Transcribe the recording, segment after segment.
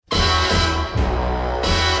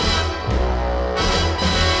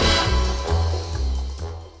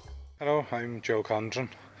I'm Joe Condren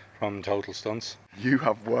from Total Stunts. You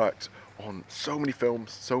have worked on so many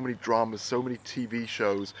films, so many dramas, so many TV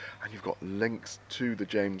shows, and you've got links to the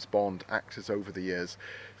James Bond actors over the years.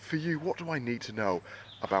 For you, what do I need to know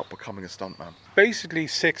about becoming a stuntman? Basically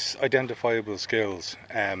 6 identifiable skills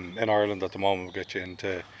in Ireland at the moment will get you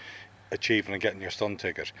into achieving and getting your stunt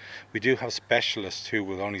ticket. We do have specialists who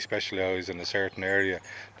will only specialise in a certain area,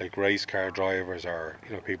 like race car drivers or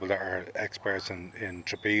people that are experts in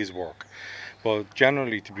trapeze work. But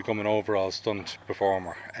generally, to become an overall stunt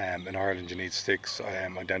performer in Ireland, you need 6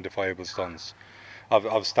 identifiable stunts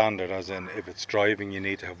of standard, as in if it's driving, you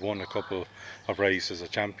need to have won a couple of races or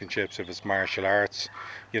championships. If it's martial arts,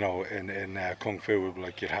 in Kung Fu,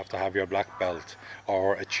 like you'd have to have your black belt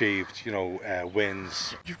or achieved,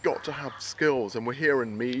 wins. You've got to have skills, and we're here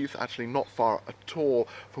in Meath, actually not far at all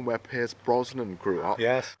from where Pierce Brosnan grew up.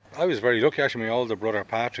 Yes, I was very lucky actually. My older brother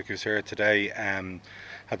Patrick, who's here today,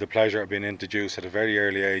 had the pleasure of being introduced at a very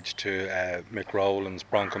early age to Mick Rowlands,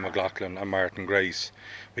 Bronco McLaughlin and Martin Grace,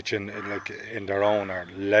 which in their own are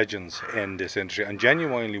legends in this industry and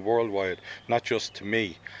genuinely worldwide, not just to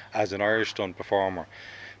me as an Irish stunt performer.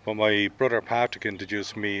 But my brother Patrick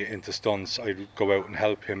introduced me into stunts. I'd go out and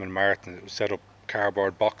help him and Martin set up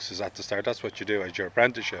cardboard boxes at the start. That's what you do as your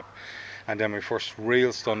apprenticeship. And then my first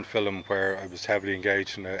real stunt film where I was heavily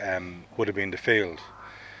engaged in it would have been The Field.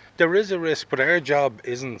 There is a risk, but our job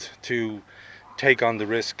isn't to take on the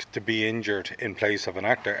risk to be injured in place of an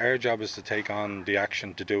actor. Our job is to take on the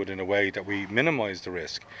action to do it in a way that we minimise the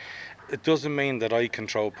risk. It doesn't mean that I can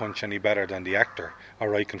throw a punch any better than the actor,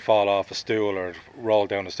 or I can fall off a stool or roll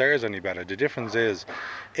down the stairs any better. The difference is,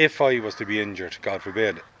 if I was to be injured, God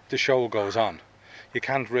forbid, the show goes on. You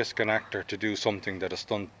can't risk an actor to do something that a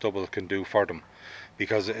stunt double can do for them.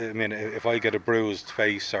 Because, if I get a bruised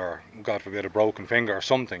face or, God forbid, a broken finger or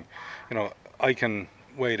something, I can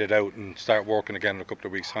wait it out and start working again in a couple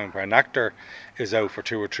of weeks' time. Where an actor is out for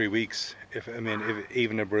 2 or 3 weeks, if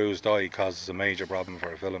even a bruised eye causes a major problem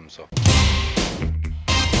for a film. So.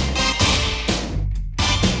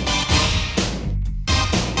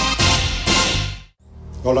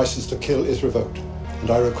 Your license to kill is revoked, and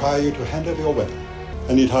I require you to hand over your weapon.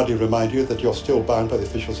 I need hardly remind you that you're still bound by the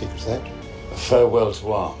Official Secrets Act. Farewell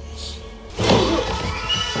to arms.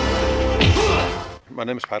 My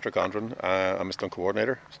name is Patrick Condren. I'm a stunt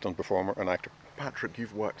coordinator, stunt performer and actor. Patrick,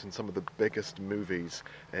 you've worked in some of the biggest movies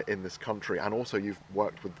in this country, and also you've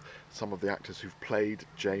worked with some of the actors who've played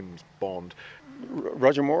James Bond.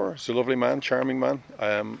 Roger Moore is a lovely man, charming man.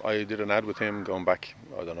 I did an ad with him going back,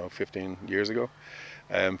 15 years ago.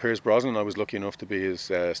 Pierce Brosnan, I was lucky enough to be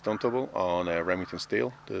his stunt double on Remington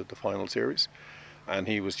Steele, the final series. And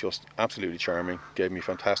he was just absolutely charming, gave me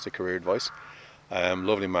fantastic career advice.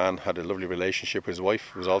 Lovely man, had a lovely relationship. His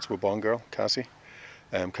wife was also a Bond girl, Cassie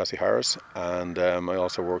Harris, and I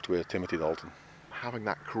also worked with Timothy Dalton. Having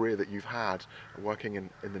that career that you've had, working in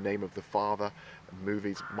the name of the father,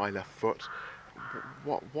 movies, My Left Foot,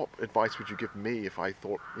 what advice would you give me if I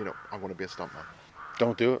thought, I want to be a stuntman?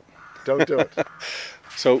 Don't do it. Don't do it.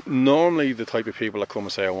 So normally the type of people that come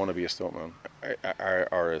and say I want to be a stuntman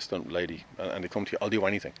are a stunt lady, and they come to you, I'll do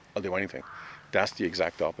anything. That's the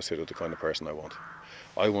exact opposite of the kind of person I want.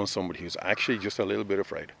 I want somebody who's actually just a little bit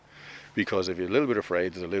afraid, because if you're a little bit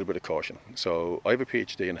afraid, there's a little bit of caution. So I have a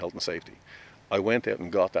PhD in health and safety. I went out and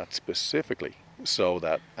got that specifically so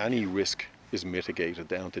that any risk is mitigated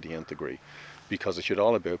down to the nth degree, because it's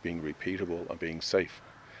all about being repeatable and being safe,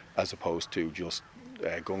 as opposed to just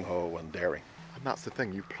gung-ho and daring. And that's the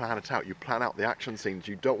thing, you plan it out. You plan out the action scenes.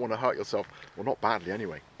 You don't want to hurt yourself. Well, not badly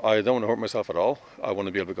anyway. I don't want to hurt myself at all. I want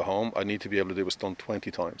to be able to go home. I need to be able to do a stunt 20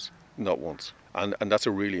 times, not once. And that's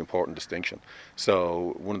a really important distinction.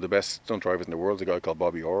 So one of the best stunt drivers in the world is a guy called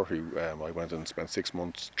Bobby Orr, who I went and spent 6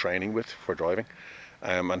 months training with for driving.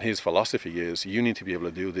 And his philosophy is you need to be able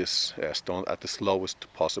to do this stunt at the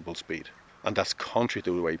slowest possible speed. And that's contrary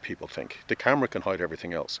to the way people think. The camera can hide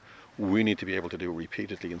everything else. We need to be able to do it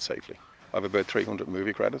repeatedly and safely. I have about 300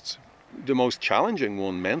 movie credits. The most challenging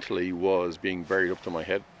one mentally was being buried up to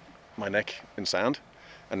my neck in sand,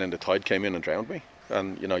 and then the tide came in and drowned me.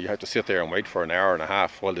 And you have to sit there and wait for an hour and a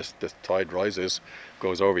half while this tide rises,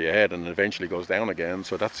 goes over your head, and eventually goes down again.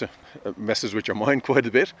 So that's it messes with your mind quite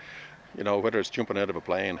a bit. Whether it's jumping out of a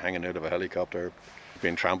plane, hanging out of a helicopter,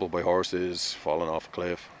 being trampled by horses, falling off a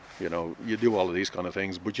cliff. You do all of these kind of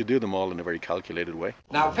things, but you do them all in a very calculated way.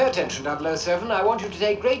 Now pay attention, 007. I want you to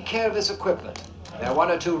take great care of this equipment. There are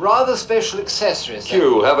 1 or 2 rather special accessories.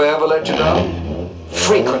 Q, have I ever let you down?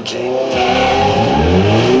 Frequently.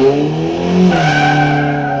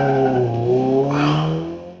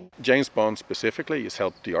 James Bond specifically has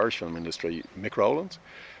helped the Irish film industry. Mick Rowlands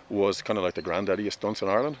was kind of like the granddaddy of stunts in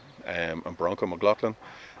Ireland, and Bronco McLaughlin.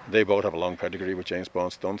 They both have a long pedigree with James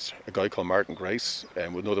Bond stunts. A guy called Martin Grace,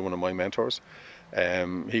 was another one of my mentors.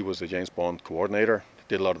 He was the James Bond coordinator,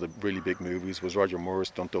 did a lot of the really big movies, was Roger Moore's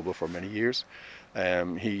stunt double for many years.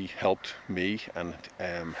 He helped me and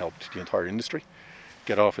helped the entire industry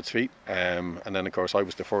get off its feet. And then, of course, I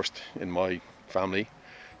was the first in my family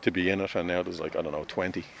to be in it, and now there's like, I don't know,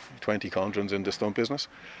 20 Condrons in the stunt business,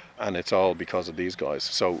 and it's all because of these guys.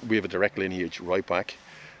 So we have a direct lineage right back.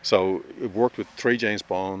 So it worked with 3 James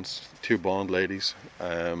Bonds, 2 Bond ladies,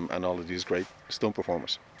 and all of these great stunt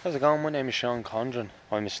performers. How's it going? My name is Sean Condren.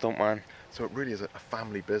 I'm a stuntman. So it really is a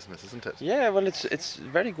family business, isn't it? Yeah, well, it's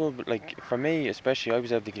very good. But like for me, especially, I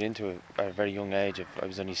was able to get into it at a very young age. I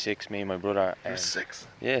was only 6. Me and my brother. You were 6?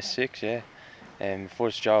 Yeah, 6. Yeah.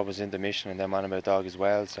 First job was in the Mission and then Man About Dog as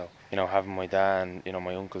well. So having my dad and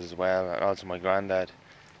my uncles as well, and also my granddad,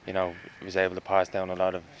 was able to pass down a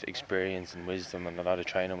lot of experience and wisdom, and a lot of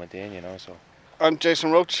training went in. So. I'm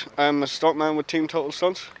Jason Roach. I'm a stuntman with Team Total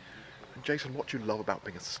Stunts. And Jason, what do you love about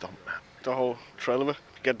being a stuntman? The whole thrill of it.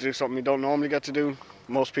 You get to do something you don't normally get to do.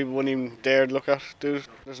 Most people wouldn't even dare look at. There's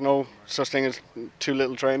no such thing as too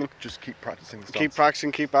little training. Just keep practicing the stunts. Keep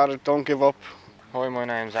practicing, keep at it, don't give up. Hi, my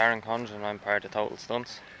name's Aaron Condren and I'm part of Total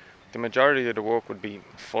Stunts. The majority of the work would be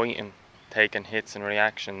fighting, taking hits and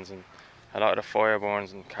reactions, and a lot of the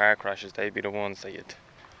fireburns and car crashes, they'd be the ones that you'd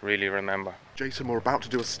really remember. Jason, we're about to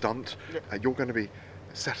do a stunt. You're going to be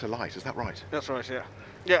set alight, is that right? That's right, yeah.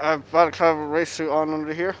 Yeah, I've got a clever race suit on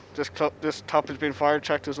under here. This top has been fire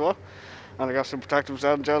checked as well. And I got some protective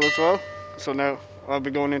gel as well. So now I'll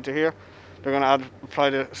be going into here. They're going to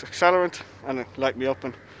apply the accelerant and light me up,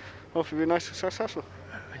 and hopefully be nice and successful.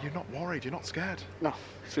 You're not worried, you're not scared? No,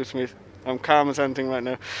 suits me. I'm calm as anything right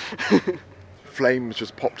now. Flames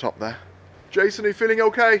just popped up there. Jason, are you feeling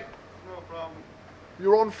okay? No problem.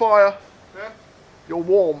 You're on fire. Yeah? You're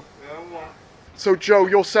warm. Yeah, I'm warm. So Joe,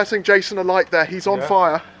 you're setting Jason alight there. He's on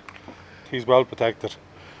fire. He's well protected.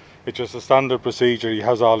 It's just a standard procedure. He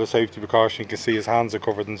has all the safety precautions. You can see his hands are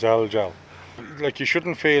covered in gel. Like, you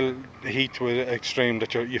shouldn't feel heat to an extreme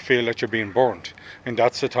that you feel that you're being burnt, and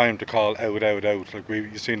that's the time to call out. Like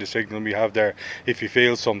you've seen the signal we have there. If you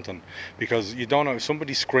feel something, because you don't know, if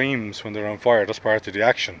somebody screams when they're on fire, that's part of the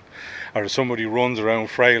action, or if somebody runs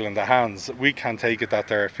around frail in the hands, we can't take it that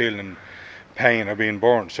they're feeling pain or being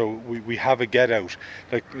burned. So we have a get out.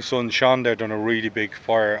 Like my son Sean there done a really big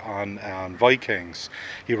fire on Vikings.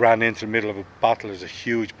 He ran into the middle of a battle. There's a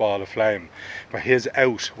huge ball of flame, but his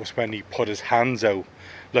out was when he put his hands out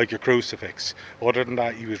like a crucifix. Other than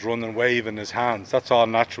that, he was running waving his hands. That's all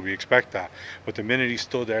natural, we expect that, but the minute he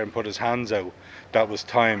stood there and put his hands out, that was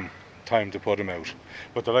time to put him out.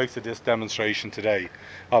 But the likes of this demonstration today,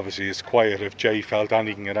 obviously it's quiet. If Jay felt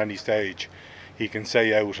anything at any stage, he can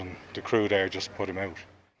say out, and the crew there just put him out.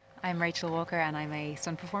 I'm Rachel Walker and I'm a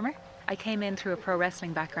stunt performer. I came in through a pro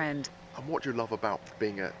wrestling background. And what do you love about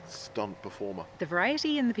being a stunt performer? The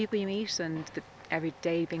variety and the people you meet, and every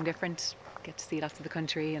day being different. Get to see lots of the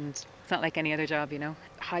country, and it's not like any other job,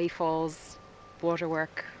 High falls, water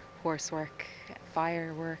work, horse work,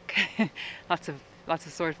 fire work, lots of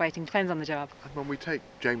sword fighting, depends on the job. And when we take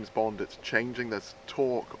James Bond, it's changing. There's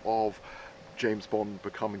talk of James Bond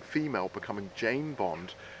becoming female, becoming Jane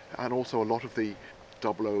Bond, and also a lot of the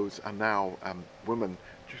 00s and now women.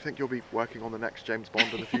 Do you think you'll be working on the next James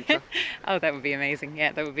Bond in the future? Oh, that would be amazing.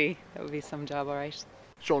 Yeah, that would be some job, all right.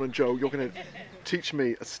 Sean and Joe, you're going to teach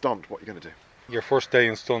me a stunt. What are you going to do? Your first day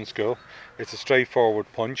in stunt school, it's a straightforward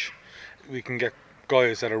punch. We can get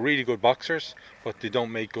guys that are really good boxers, but they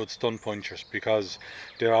don't make good stunt punchers because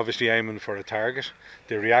they're obviously aiming for a target.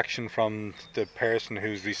 The reaction from the person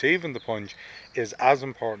who's receiving the punch is as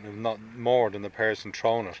important, if not more, than the person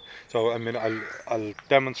throwing it. So, I mean, I'll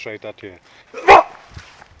demonstrate that to you.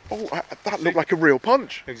 Oh, that looked like a real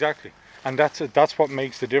punch. Exactly. And that's what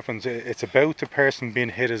makes the difference. It's about the person being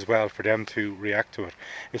hit as well, for them to react to it.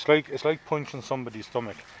 It's like punching somebody's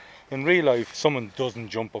stomach. In real life, someone doesn't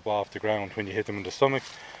jump up off the ground when you hit them in the stomach.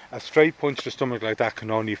 A straight punch to the stomach like that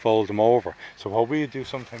can only fold them over. So what we do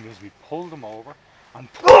sometimes is we pull them over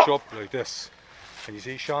and push up like this. And you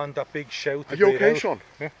see, Sean, that big shout. Are you okay, Sean?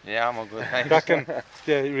 Yeah, I'm all good, thanks.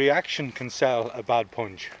 The reaction can sell a bad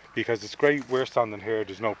punch, because it's great we're standing here,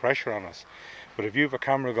 there's no pressure on us. But if you have a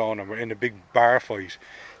camera going and we're in a big bar fight,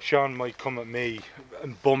 Sean might come at me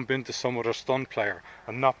and bump into some other stunt player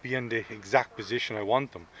and not be in the exact position I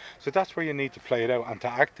want them. So that's where you need to play it out and to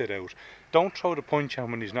act it out. Don't throw the punch out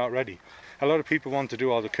when he's not ready. a lot of people want to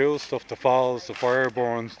do all the cool stuff, the falls, the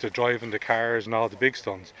fireborns, the driving the cars and all the big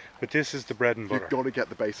stunts. But this is the bread and butter. You've got to get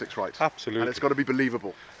the basics right. Absolutely. And it's got to be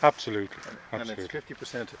believable. Absolutely. And it's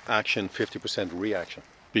 50% action, 50% reaction,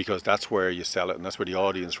 because that's where you sell it, and that's where the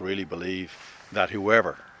audience really believe that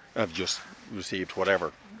whoever have just received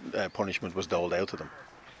whatever punishment was doled out to them.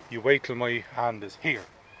 You wait till my hand is here,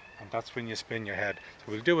 and that's when you spin your head.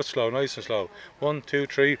 So we'll do it slow, nice and slow. 1, 2,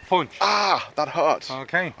 3, punch. Ah, that hurts.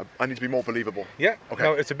 Okay. I need to be more believable. Yeah. Okay.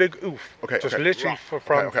 No, it's a big oof. Okay. Just okay. literally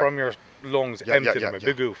from your lungs, empty them. A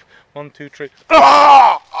big oof. 1, 2, 3.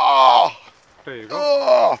 Ah! Ah! There you go.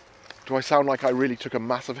 Ah! Do I sound like I really took a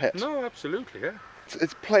massive hit? No, absolutely, yeah.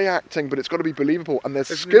 It's play acting, but it's got to be believable, and there's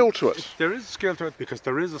skill to it. There is skill to it because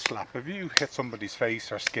there is a slap. If you hit somebody's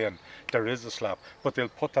face or skin, there is a slap, but they'll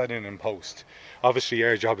put that in post. Obviously,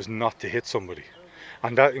 our job is not to hit somebody,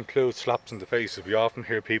 and that includes slaps in the face. We often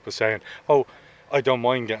hear people saying, "Oh, I don't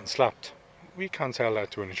mind getting slapped." We can't sell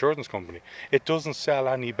that to an insurance company. It doesn't sell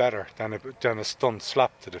any better than a stunt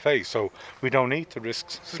slap to the face, so we don't need to risk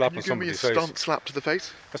slapping somebody's face. Can you give me a stunt slap to the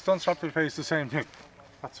face? A stunt slap to the face, the same thing.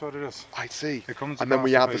 That's what it is. I see. It comes and then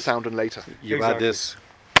we across add the the face. sound in later. You Exactly. add this.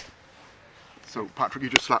 So, Patrick,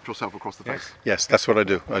 you just slapped yourself across the face. Yes, that's what I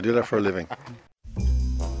do. I do that for a living.